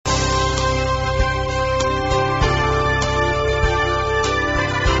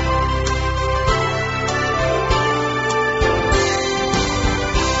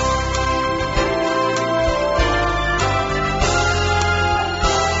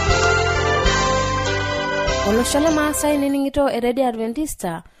Olosho le Maasai nining'ito eredi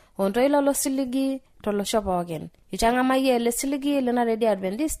Adventista onto ilo losiligi tolosho pookin. Itang'amayie ele siligi lena redi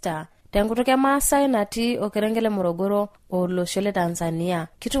Adventista tenkutuk e Maasai natii Okerengele Morogoro olosho le Tanzania.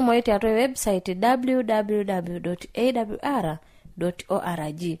 Kitumoyu tiatua website www.awr.org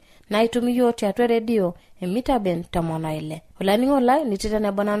na itumiyo tiatua redio emitaben tamonaile. Olaningo lai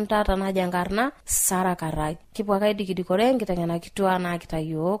nititane bonan tata na jangarna Sara Karai. Kipwa kaidikidikore nkitengena kitua na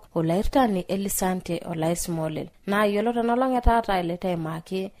kitayok olairtani Elisante Olaismolel. Na yolo tanolong tata ilete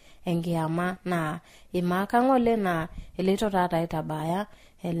imaki engiama na imaka ngole na ilito tata itabaya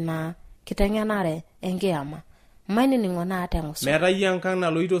elna kitengenare engiama. Maini ningona atenguso. Meta yankang na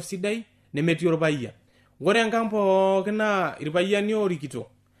loito sidai nemetii orpayian. Ore enkang pookin naa irpayiani orikito.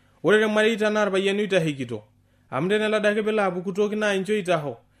 Ore irmareita naa irpayiani oitashekito. Amu teneladake pelo apukutoki naa incho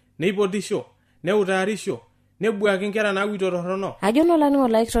itaho, neipotisho, neutarisho, nebuaki nkera naawuito torrono. Ajono lani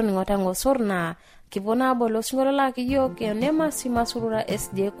olaikito ningota ngosor na kipona abolo singolo laki yoke enema simasurura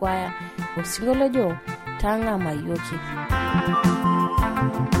SJ kwaya. Osingolo jo tanga mayoki.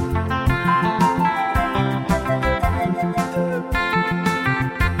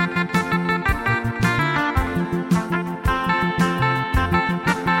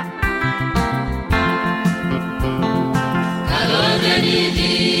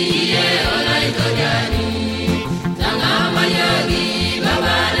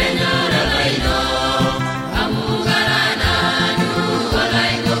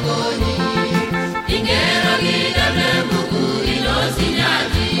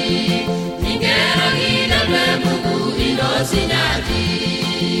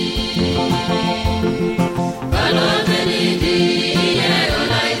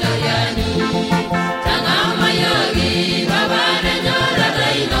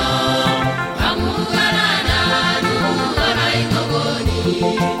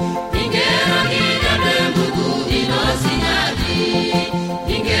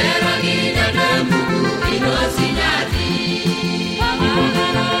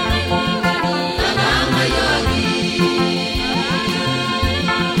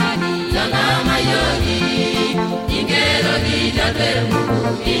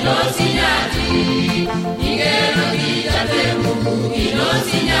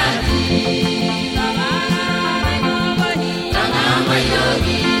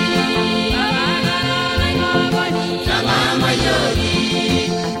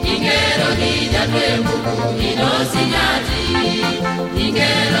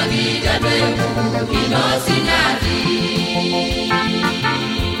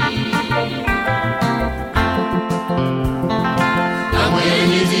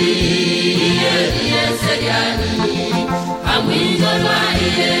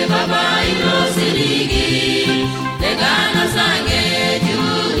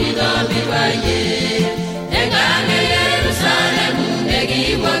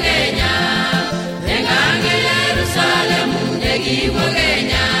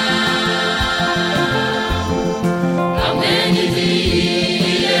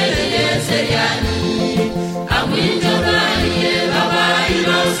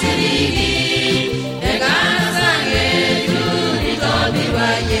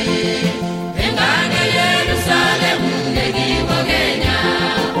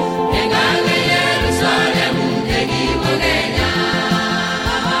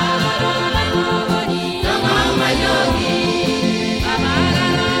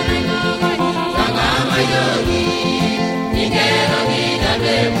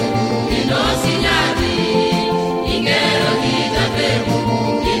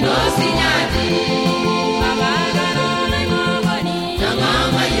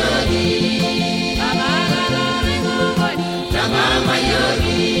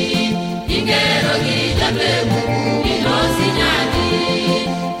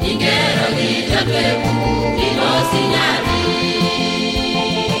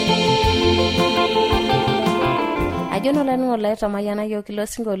 Ajono lani olaita mayana yoki lo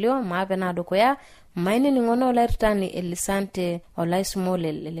singolio maape na dukuya maini ningono olairtani Elisante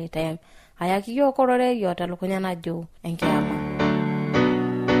Olaismolel leleitayam ayaki yo korore yota lukunya na jo enkiama.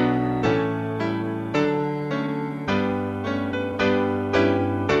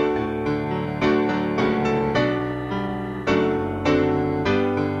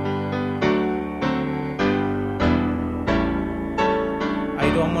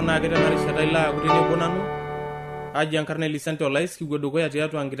 Aito amona akita narishata ila kutene bonanu. Aji ankarne Elisante Olais kigwedukoya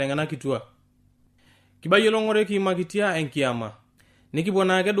tiatu angitengena kitua. Kibayelo ngore kimakitia enkiama.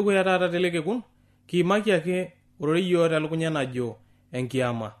 Nikibona ake dukuya tata teleke kun kimaki ake ororiyo talukunya najo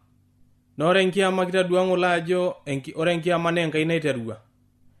enkiama. Nore enkiama kitadua ngola ajo ore enkiama ne enkai naiterua.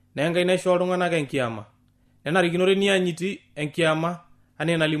 Na enkai naisho oltung'anak enkiama. nenarikinore nianyiti enkiama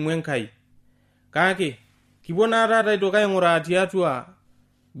anaa enalimu Enkai. Kake kipuo naa taata aitoki aing'uraa tiatua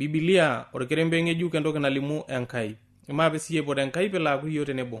Biblia orkerembe ng'ejuk entoki nalimu Enkai. Maape siyie eipot Enkai pelo aaku iyiok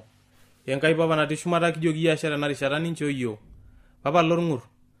tenebo. Enkai Papa natii shumata kijoki iyie ashe tena rishata ninchoo iyiok. Papa lorng'ur,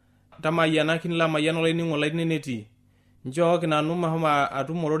 tamayianaki nilamayian olainining'o lai nenetii. Nchooki nanu mahomo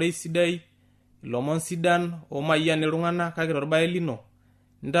atum ororei sidai, ilomon sidan oomayian iltung'anak kake torbae lino.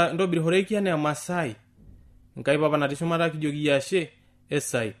 Ntobir horeki enaa Masai. Enkai Papa natii shumata kijoki iyie ashe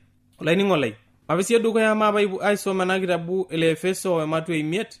esai. Olainining'o lai, maape siyie dukuya maape aisoma ena kitabu ele Efeso ematua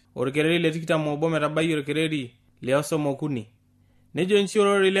 5 orkereri le 21 metabai orkereri le 13. Nejo inchi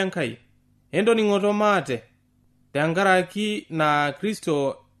ororei lenkai, entoning'oto maate tenkaraki na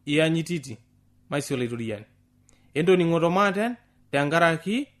Kristo ianyititi. Maisio laituriani. Entoning'oto maate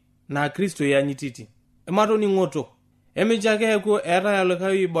tenkaraki na Kristo ianyititi. Ematoning'oto. Emincho ake eeku eetai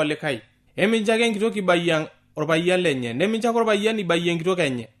olikai oiba olikai. Emincho ake enkitok ibayia orpayian lenye. Nemincho ake orpayian ibayia enkitok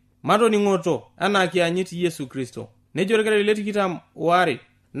enye. Matoning'oto enaa kianyit Yesu Kristo. Nejo orkereri le 22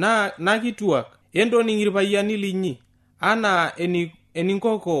 na kituak entoning' irpayiani linyi anaa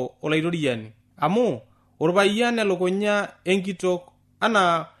eninkoko olaitoriani. Amu orpayian elukunya enkitok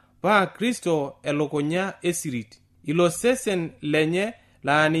anaa paa Kristo elukunya esirit. Ilo sesen lenye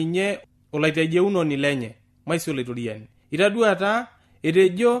laa ninye olaitejeunoni lenye. Maisio olaitoriani. Itaduata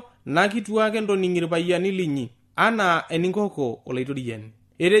etejo na kituak entoning' irpayiani linyi anaa eninkoko olaitoriani.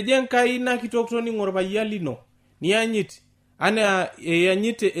 Etejo Enkai na kitok toning' orpayian lino nianyit anaa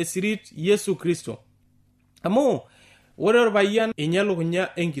eanyite esirit Yesu Kristo. Amu ore orpayian inya lukunya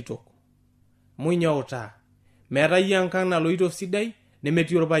enkitok. Munyautaa. Meetai enkang' naloito sidai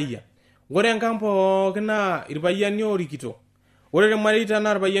nemetii orpayian. Ore enkang' pookin naa irpayiani oorikito. Ore irmareita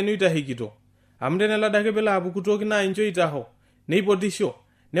naa irpayiani oitashekito. Amu tenelo adake pelo apukutoki naa incho itaho, neipotisho,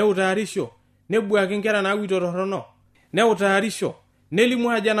 neutaarisho, nebuaki nkera naapuito torrono, neutaarisho,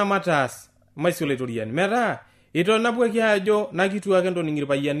 nelimu ajo ena mataas. Maisio laitoriani. Metaa itonapuaki ajo nakituak entoning'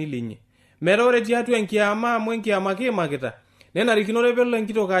 irpayiani linyi. Metaa ore tiatua enkiama amu enkiama kiimakita, nenarikinore pelo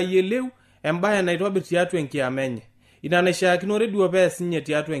enkitok ayieleu embaye naitobir tiatua enkiama enye. Ina naishiakinore duo pees ninye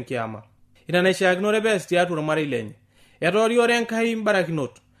tiatua enkiama. Ina naishiakinore pees tiatua ormarei lenye. Etooriore Enkai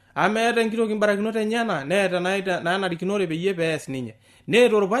imbarakinot. Amu eeta enkitok imbarakinot enyenak neeta naanarikinore peyie pees ninye.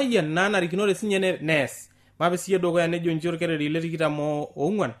 Neeta orpayian naanarikinore sinye nees. Maape siyie dukuya nejo inchi orkereri le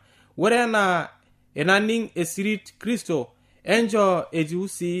 24. Ore enaa enaning' esirit Kristo encho etiu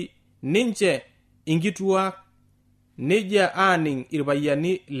sii ninche inkituak nejia aaning'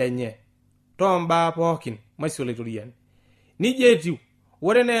 irpayiani lenye toombaa pookin. Maisio laitoriani. Nijia etiu.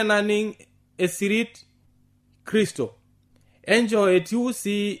 Ore naa enaning' esirit Kristo encho etiu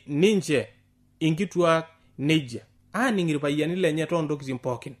sii ninche inkituak nejia aaning' irpayiani lenye toontokitin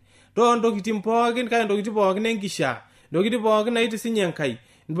pookin. Toontokitin pookin kake ntokitin pookin enkishaa. Ntokitin pookin naitisinye Enkai.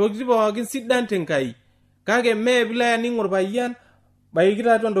 Ntokitin pookin sidan tenkai. Kake mee pilo aning' orpayian baiki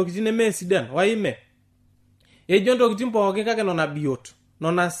tatua ntokitin nemee sidan. Waime. Ejo ntokitin pookin kake nona biot.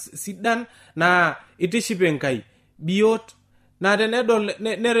 Nona sidan na itiship Enkai. Biot na tenedol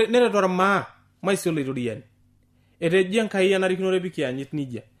neret ormaa. Maisio laitoriani. Etejo Enkai enarikinore pikianyit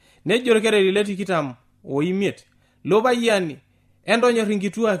nijia. Nejo orkereri le 25 lo payiani entonyor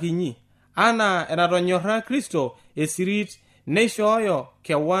inkituak inyi anaa enatonyorra Kristo esirit neishooyo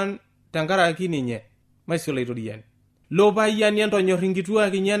kewan tenkaraki ninye. Maisio laitoriani. Lo payiani entonyor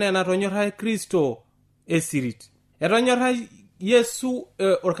inkituak inyi anaa enatonyorra Kristo esirit. Etonyorra Yesu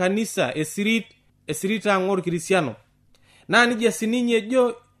orkanisa esirit ang' orkirisiano. Naa nijia sininye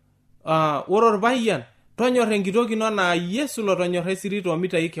ejo ore orpayian tonyor enkitok ino naa Yesu lotonyorra esirit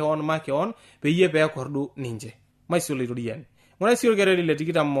omitai keon makeon peyie peekordu ninche. Maisio laitoriani. Ore sii orkereri le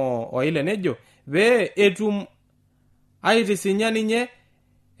 26 nejo pee etum aitisinya ninye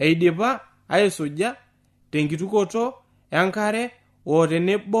eidipa aisuja tenkitukoto enkare o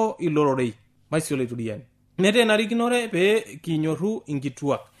tenebo ilororei. Maisio laitoriani. Nete enarikinore pee kinyorru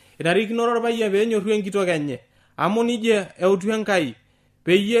inkituak. Enarikinore orpayian pee enyorru enkitok enye. Amu nijia eutu Enkai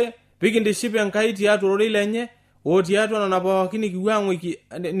peyie pikintiship Enkai tiatua ororei lenye o tiatua nana pookin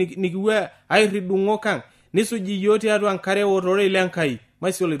nikipuo airidung'o kang' nisuji iyiok tiatua enkare ororei lenkai.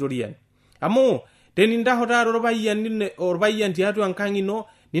 Maisio laitoriani. Amu tenintaho taata orpayian tiatua enkang' ino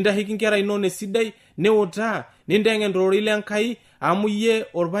nintashiki nkera inono esidai neutaa ninteng'en ororei lenkai amu iyie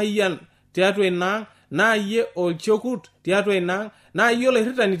orpayian tiatua inaang' naa iyie olchokut tiatua inaang' naa iyie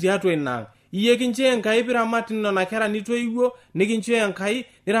oloirritani tiatua inaang'. Iyie kincho Enkai piramat nena kera nitoiwuo nikincho Enkai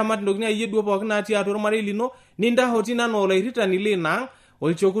niramat ntokitin iyie duo pookin natii atua ormarei lino nintaho tina naa oloirritani linaang'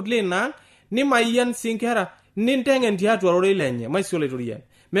 olchokut linaang' nimayian sii nkera ninteng'en tiatua ororei lenye. Maisio laitoriani.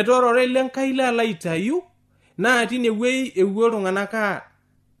 Metaa ororei lenkai lalo aitayu naa tine wuei ewuo iltung'anak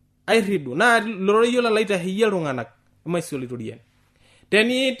airridu naa loreyio laitaheyie iltung'anak emaisio litorian.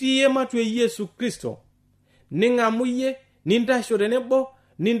 Tenitii ematua Yesu Kristo ning'amu yie nintasho tenebo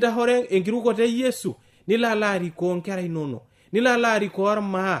nintahore enkirukoto Yesu nilo arikoo nkera inonok nilo arikoo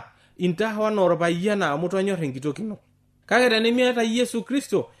ormaa intaho enaa orpayian amu tonyorr enkitok ino. Kake tenimiata Yesu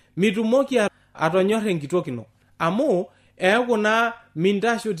Kristo mitumoki atonyorr enkitok ino amu eeku naa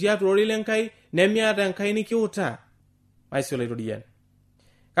mintasho tiatua ororei lenkai nemiata enkai nikiutaa maisio litorian.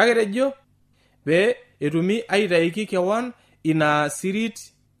 Kake tejo pee etumi aitaiki kewan ina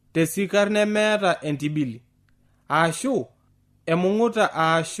sirit tesikar nemeeta entibili ashu emung'uta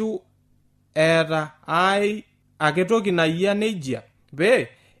ashu eeta ai aketoki nayia nejia pee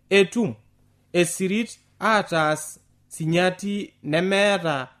etum esirit ataas sinyati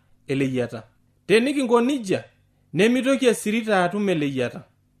nemeeta eleyiata. Tenikinko nijia nemitoki esirit atum eleyiata.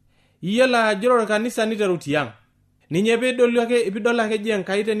 Iyiolo ajo orkanisa niteru tiang'. Ninye pidol ake je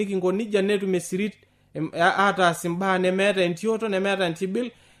Enkai tenikinko nijia netum esirit ataas imbaa nemeeta entioto nemeeta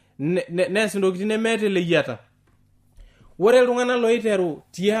entibil nees intokitin nemeeta eleyiata. Ore iltung'anak loiteru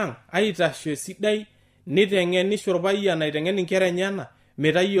tiang' aitasho esidai niteng'enisho orpayian aiteng'en inkera enyenak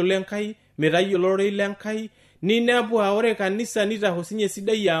metayiolo Enkai metayiolo ororei lenkai ninepu ore kanisa nitaho sinye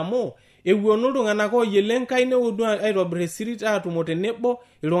esidai amu ewuonu iltung'anak ooyiolo Enkai neudu aitobir esirit atumo tenebo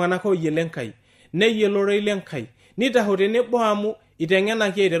iltung'anak ooyiolo Enkai neyiolo ororei lenkai nitaho tenebo amu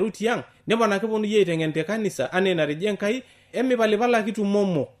iteng'enaki aiteru tiang' neponaki ponunui aiteng'en te kanisa anaa enatejo Enkai emipalipalaki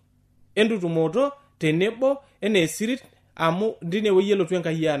tumomo entutumoto tenebo enaa esirit amu ndine wueji elotu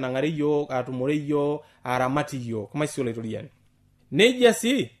Enkai anang'are yiok atumore yiok aramati yiok maisio litorian. Nejia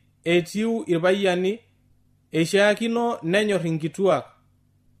sii etiu irpayiani eishaakino nenyorr inkituak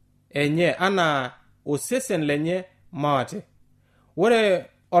enye anaa osesen lenye maate. Ore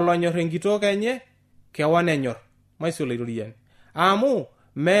olonyorr enkitok enye kewan enyorr maisio litorian amu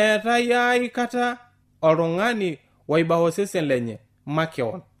meetai aikata oltung'ani oiba osesen lenye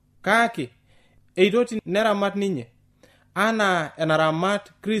makeon kake eitoti neramat ninye anaa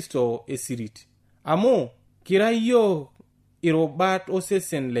enaramat Kristo esirit amu kira yiok irubat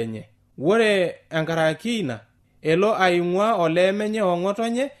osesen lenye. Ore enkaraki ina elo aing'ua olee menye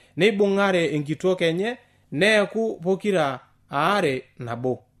ong'otonye neibung'are enkitok enye neeku pokira aare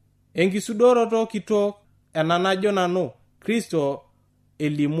nabo. Enkisudoroto kitok ena najo nanu Kristo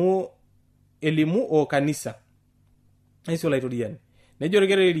elimu o kanisa maisio litorian. Nejo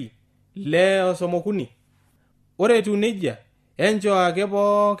orkereri le osomokuni ore etiu nejia enchoo ake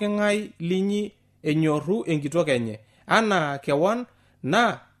pooking'ae linyi enyorru enkitok enye anaa kewan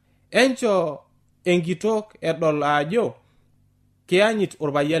na enchoo enkitok edol ajo kianyit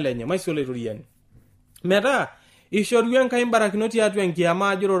orpayian lenye maisio litorian. Metaa ishorua Enkai mbarakinot tiatua enkiama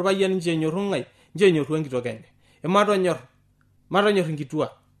ajo orpayian nche enyorru ng'ae nche enyorru enkitok enye. Matonyorr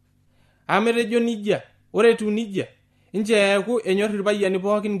inkituak. Ametejo nijia ore etiu nijia nche eeku enyorr irpayiani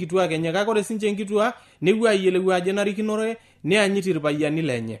pookin inkituak enye kake ore sinche inkituak nepuo ayiolou ajo narikinore neanyit irpayiani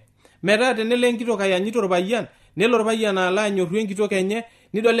lenye. Metaa tenelo enkitok ayanyit orpayian nelo orpayian alo anyorru enkitok enye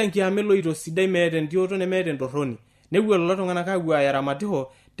nidol enkiama eloito sidai meeta entioto nemeeta entorroni. Nepuo lelo tung'anak aapuo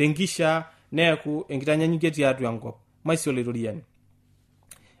ayaramatiho tenkishaa neeku enkitanyanyukie tiatua enkop maisio litorian.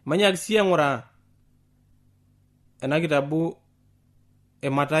 Manyaki sii eng'uraa ena kitabu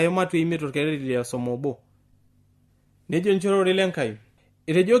Mathayo matua 5 orkereri le 11. Nejo nchorore lenkai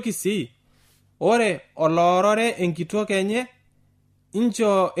etejoki sii ore oloorore enkitok enye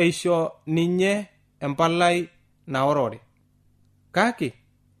incho eisho ninye empalai naorore. Kake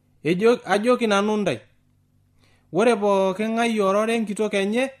ajoki nanu ndai ore pooki ng'ae orore enkitok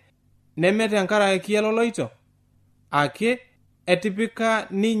enye neme tenkaraki eloloito ake etipika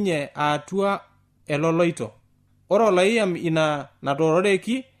ninye atua eloloito. Ore oloiyam ina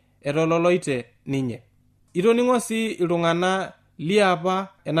natoororeki etololoite ninye. Itoning'o sii iltung'anak liapa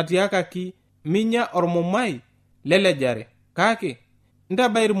enatiakaki minya ormumai lelejare kake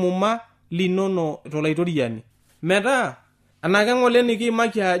ntabai irmuma linono tolaitoriani. Metaa anake ng'ole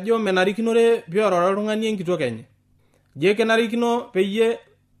nikiimaki ajo menarikinore piorora oltung'ani enkitok enye. Je kenarikino peyie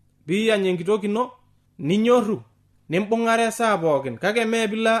piiyany enkitok ino ninyorru nimbung'are saa pookin kake mee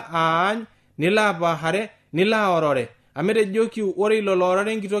pila aany nilo apahare nilo aorore ametejoki ore ilo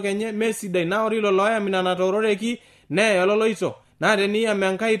loorore enkitok enye meesidai na ore ilo looyam ina natoororeki neya ololoito naa teniyam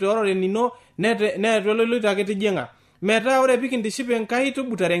Enkai toorore nino neetu ololoito ake tijing'a. Metaa ore pikintiship Enkai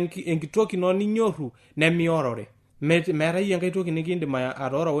tubutare enkitok ino ninyorru nemiorore. Meetai enkai toki nikiindim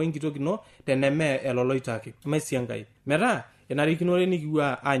atooro wenkitok ino teneme eloloito ake maisio Enkai. Metaa enarikinore nikipuo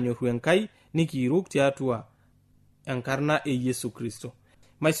aanyorru Enkai nikiiruk tiatua enkarna e Yesu Kristo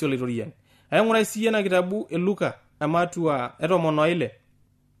maisio litorian. aing'urai siyie ena kitabu e Luka ematua 16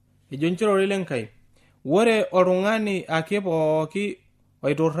 ejo njere lenkai wore oltung'ani ake pooki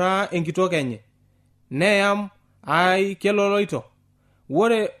oiturraa enkitok enye neyam ai keloloito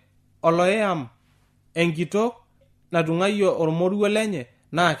wore oloyam enkitok natung'ayio ormoruo lenye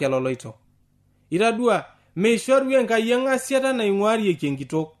naa keloloito. Itadua meishoru Enkai eng'asiata naing'uarieki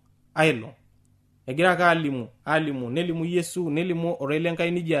enkitok ailo. Egira ake alimu nelimu Yesu nelimu orei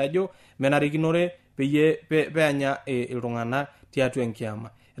lenkai nija ajo menarikinore peyie peanya iltung'anak tiatua enkiama.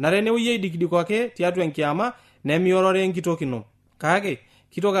 Enare newuoi aidikidiko ake tiatua enkiama nemiorore enkitok ino. Kake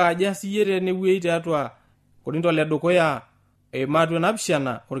kitoka aja siyie tenewuoi tiatua Korinto le dukuya ematua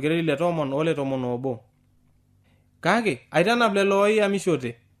 7 orkereri le 10 ole 11. Kake aitanap lelo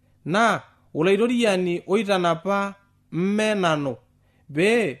oiyamishote naa olaitoriani oitanapa mmenano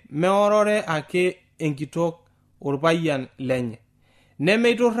pee meorore ake enkitok orpayian lenye.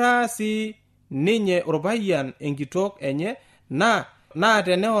 Nemeiturraa sii ninye orpayian enkitok enye naa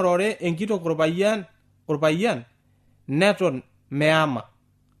teneorore enkitok orpayian neton meama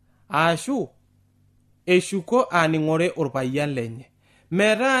ashu eshuko aning'ore orpayian lenye.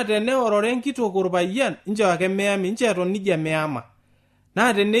 Metaa teneorore enkitok orpayian inche ake meami inche eton nija meama.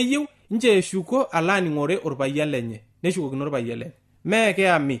 Naa teneyieu inche eshuko ala aning'ore orpayian lenye neshukokino orpayian lenye. Mee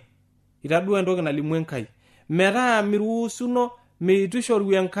keami. Itadua entoki nalimu Enkai. Metaa miruusuno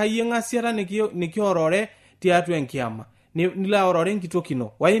mitushoru Enkai eng'asiata nikiorore tiatua enkiama. Nilo aorore enkitok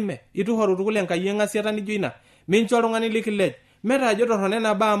ino. Waime ituhoru tukul Enkai eng'asiata nijo ina. Mincho oltung'ani likilej. Meta ajo torrone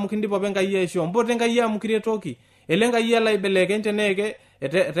naba amu kindip apa Enkai aishoo. Mpote Enkai amu kiretoki. Ele Enkai ala ibelekeny teneeke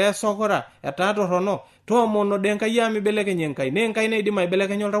eteesokora etaa torrono. Toomono de Enkai amu ibelekenye Enkai. Ne Enkai naidim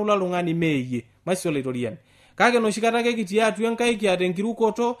aibelekenya oltau loltung'ani meeyie. Maisio laitoriani. Kake noshi kata ake kitii atua Enkai kiata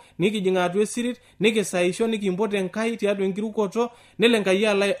enkirukoto nikijing atua esirit nikisaisho nikimpote Enkai tiatua enkirukoto nelo Enkai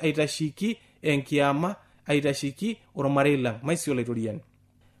ala aitashiki enkiama aitashiki ormarei lang. Maisio laitoriani.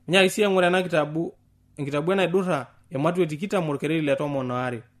 Nyaki sii eng'ura ena kitabu enkitabu naidurra ematua 20 orkereri le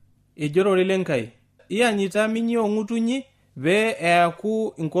 12. Ejorore lenkai ianyita minyio ng'utunyi pee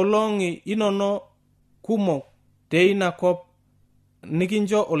eaku inkolong'i inono kumok teina kop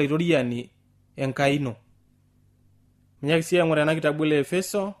nikincho olaitoriani Enkai ino. Nyaki sii eng'ura ena kitabu le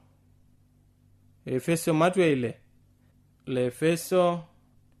Efeso matua 6 le Efeso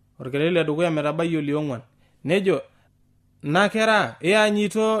orkereri le dukuya metabai 4 nejo nakera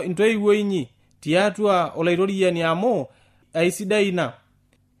ianyito intoiwuo inyi tiatua olaitoriani amu aisidai ina.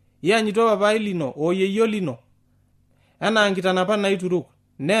 Ianyito papai lino oyeyio lino enaa nkitanapa naituruk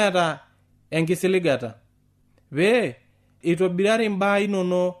neeta enkisiligata pee itobirari mbaa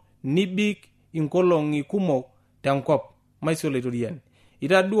inono nibik inkolong'i kumok tenkop. Maisio laitoriani.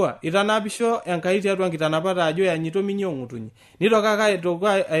 Itadua itanapisho Enkai tiatua nkitanapata ajo ianyito minyio ng'utunyi. Nitoka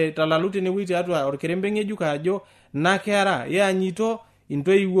aitalalu tenewuei tiatua orkerembe ng'ejuk ajo nakera ianyito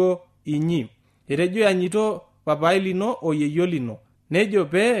intoiwuo inyi. Etejo ianyito papai lino oyeyio lino. Nejo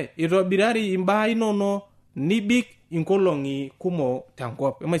pee itobirari imbaa inono nibik inkolong'i kumok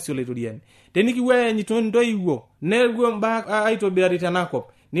tenkop. Maisio laitoriani. Tenikiwuo ianyito intoiwuo nepuo mbaa aitobirari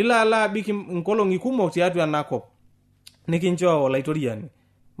tenakop. Nilo ala abik inkolong'i kumok tiatua enakop. Nikincho olaitoriani.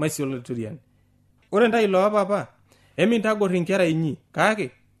 Maisio laitoriani. Ore ntai loopapa emintagor inkera inyi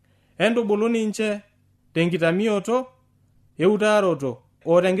kake entubulu ninche tenkitamioto eutaroto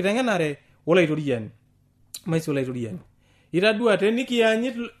o tenkiteng'enare olaitoriani. Maisio laitoriani. Itadua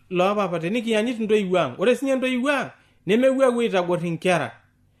tenikianyit loopapa tenikianyit intoiwuo ang. Ore sinye intoiwuo ang nemewuo aitagor inkera.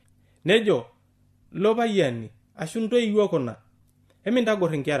 Nejo lopayiani ashu intoiwuo kuna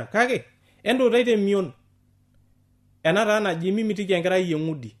emintagor inkera kake entuutai temion ena taa naji mimitiki enkerai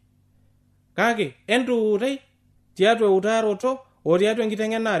eng'udi. Kake entuutai tiatua eutaroto o tiatua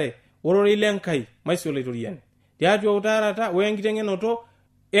enkiteng'enare ororei lenkai. Maisio laitoriani. Tiatua eutarata o enkiteng'enoto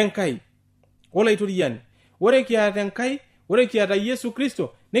Enkai olaitoriani. Ore kiata Enkai, ore kiata Yesu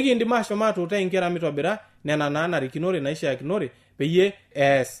Kristo nikiindim ashom atuutai inkera mitobira nena naanarikinore naishiakinore peyie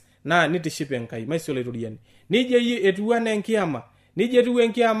ees naa nitiship Enkai. Maisio laitoriani. Nija etiu enaa enkiama. Nija etiu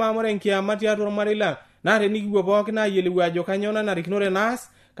enkiama amu ore enkiama tiatua ormarei lang naa tenikipuo pookin ayiolou ajo kanyioo nanarikinore naas,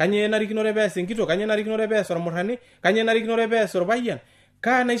 kanyioo enarikinore pees enkitok, kanyioo enarikinore pees ormurrani, kanyioo enarikinore pees orpayian,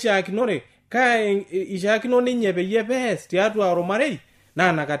 kaa naishiakinore, kaa ishiakino ninye peyie pees tiatua ormarei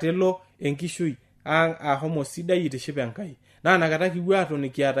naa nakata elo enkishui ang ahomo sidai itiship Enkai. Naa nakata kipuo atoni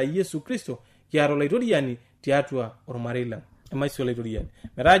kiata Yesu Kristo kiata olaitoriani tiatua ormarei lang. Maisio laitoriani.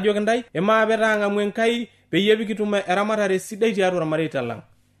 Metaa ajo kintai emaape taang'amu Enkai peyie pikitum eramatare sidai tiatua ormareita lang.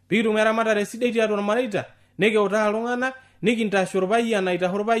 Pikitum eramatare sidai tiatua ormareita nikiutaa iltung'anak nikintasho orpayian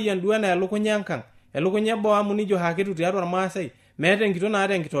aitaho orpayian duo enaa elukunya enkang. Elukunya boo amu nijo haketu tiatua ormaasai meeta enkitok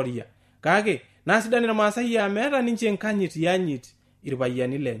naata enkitoria. kake nasidan irmaasai meeta ninche enkanyit yanyit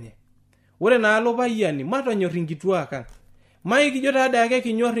irpayiani lenye. Ore naalo payiani matonyor inkituak ang. Maikijo taada ake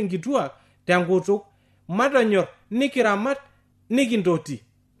kinyor inkituak tenkutuk, matonyor nikiramat nikintoti.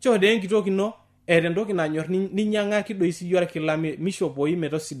 Chode enkitok ino eeta entoki nanyor ninyang'aki doi siyie orkila mishopoi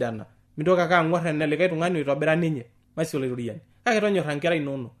metosidana. Mintoki ake ang'uar ena likae tung'ani oitobira ninye maisi olaitoriani. Kake tonyorra nkera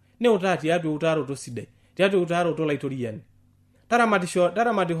inonok neutaa tiatua eutaroto sidai, tiatua eutaroto olaitoriani.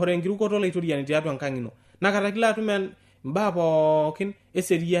 Taramatishore enkirukoto olaitoriani tiatua enkang' ino. Nakata kila atum mbaa pookin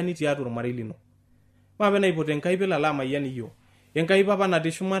eseriani tiatua ormarei lino. Maape naipote Enkai pilala amayian iyio. Enkai papa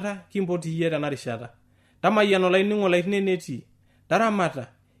natii shumata kimpoti iyie tena rishata. Tamayian olainining'o laitinenetii. Taramata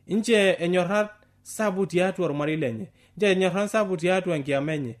inche enyorrat sapu tiatua ormarei lenye. Inche enyorrat sapu tiatua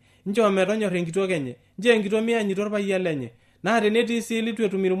enkiama enye. Inche ometonyor enkitok enye. Inche enkitok mianyito orpayian lenye. Naa tenetii sii litu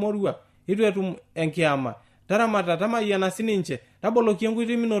etum irmoruak, itu etum enkiama. Taramata tamayiana sininche. Taboloki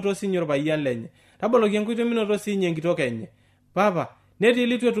enkoitoi minoto sinye orpayian lenye. Taboloki enkoitoi minoto sinye enkitok enye. Papa, netii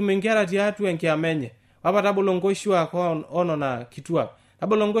litu etum enkera tiatua enkiama enye. Papa tabolo nkoshuak onona kituak.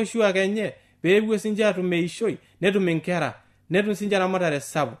 Tabolo nkoshuak enye peepuo sinche atum eishoi, netum inkera, netum sinche ramatare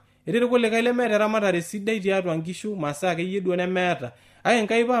sapuk. Etii irkulikae lemeeta ramatare sidai tiatua nkishu, masaa akeyie duo nemeeta. Ake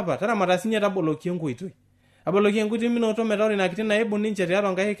Enkai papa, taramata sinye taboloki enkoitoi. Aboloki enkoitoi minoto metaa ore ina kiti naibung ninche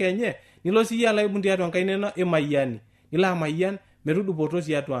tiatua nkaik enye, nilo siyie alaibung tiatua nkaik imayiani. Nilo amayian metudupoto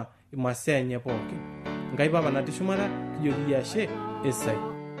tiatua imasaa enye pookin. Enkai papa natii shumata kijoki ashe esai.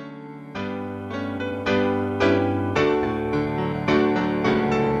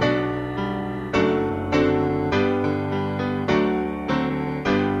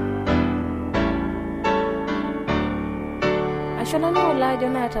 Asholani wala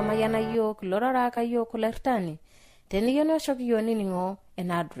jonata mayana yok lorara ka yok lertani teniyo no shoki yoni ningo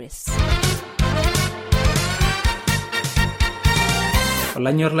en address.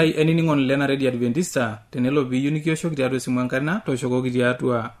 Olanyor lai eniningon lena Radio Adventista tenelo biyu nikioshoki tiatua esimu enkarna toshokoki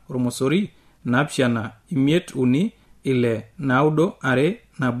tiatua ormosori napshana imiet uni ile naudo are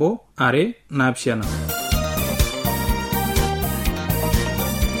nabo are napshana.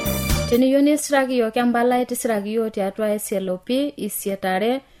 Teniyo nisraki yo kambala itisraki yo tiatua SLOP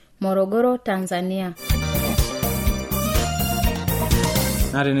Isietare Morogoro Tanzania.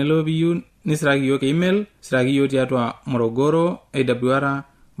 Na tenelo biyu nisraki yo email sraki yo tiatua Morogoro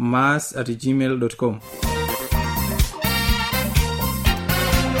awr@gmail.com.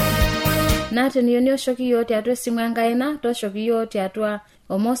 Na teniyo nioshoki yo tiatua simu enkaina toshoki yo tiatua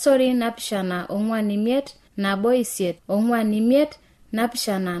omosori napishana ongwani miet nabo isiet ongwani miet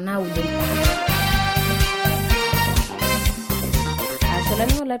napishana naudo.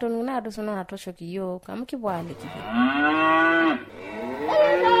 Asholani wala tonuna adusuna natoshoki yo kamukibwale kibi.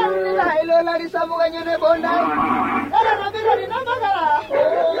 Ilo la risabu kanyene bonda. Era rabira rinamagara.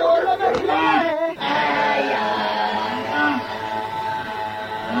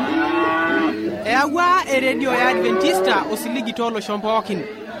 Ewa radio ya Adventista osiligi tolo shompookin.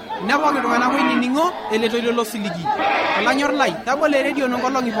 Nepoki tung'ana koininingo eletoilo siligi. Olanyor lai tabole radio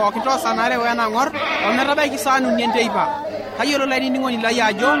nongolongi pookin to sanare wena ngor ometabaiki saanu nienteipa. Kayiolo lai niningoni lai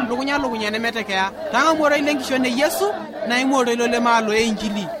ajo lukunya nemetekea. Tanga moro ile nkishone Yesu na imoto ile malo e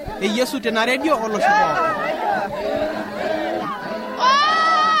injili. E Yesu tena radio oloshupo.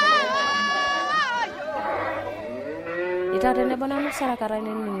 Itatene bona nusara karane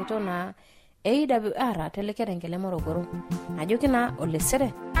ninito na AWR telekerengele Morogoro. Najukina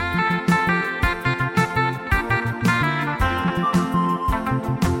olesere.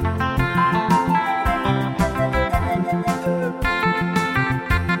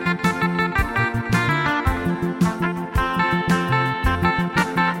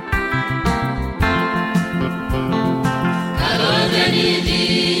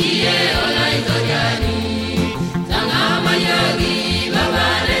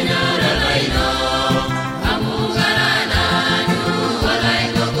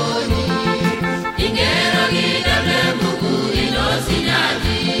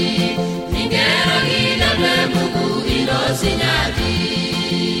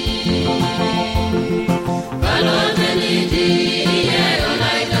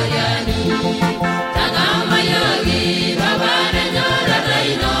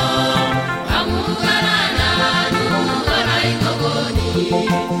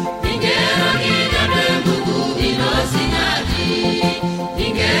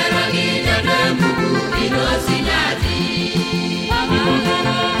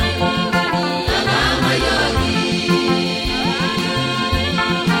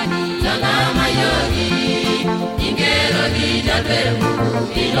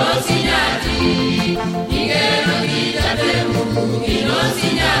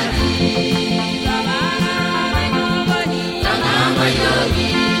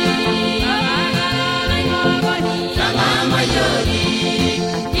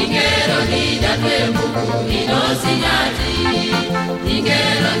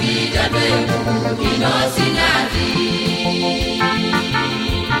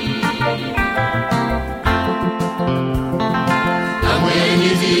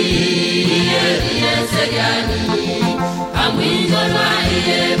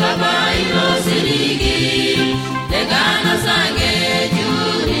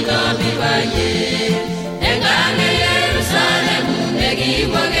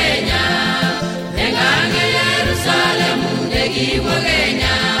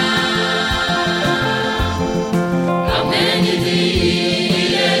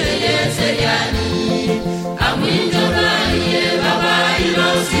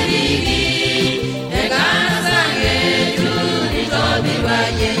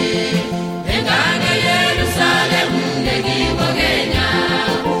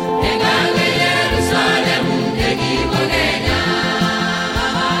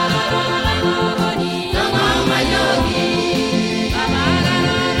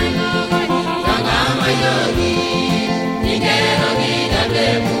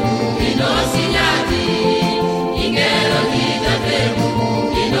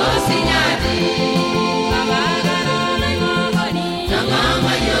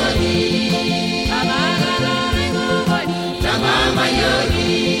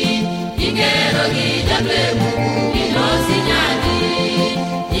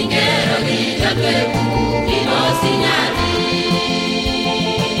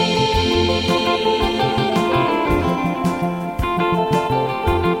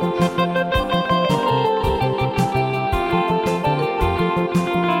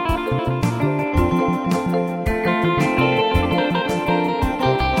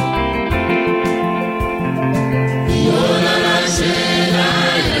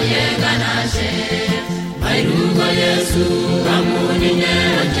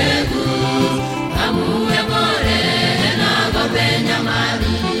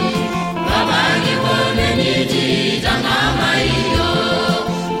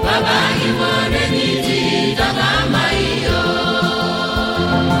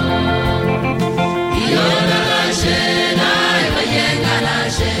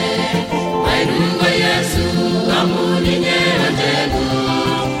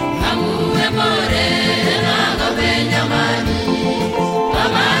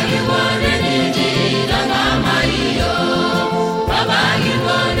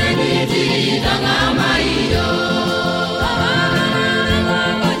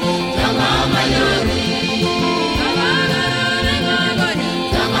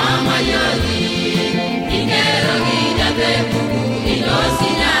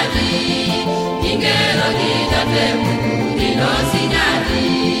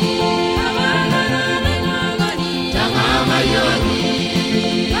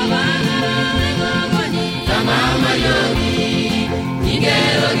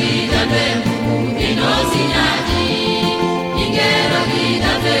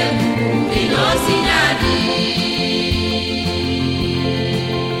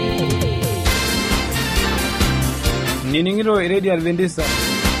 Niningiro Radio Adventista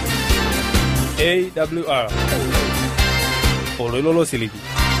AWR Olololo Siligi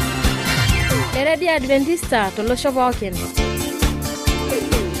Radio Adventista tolosho pookin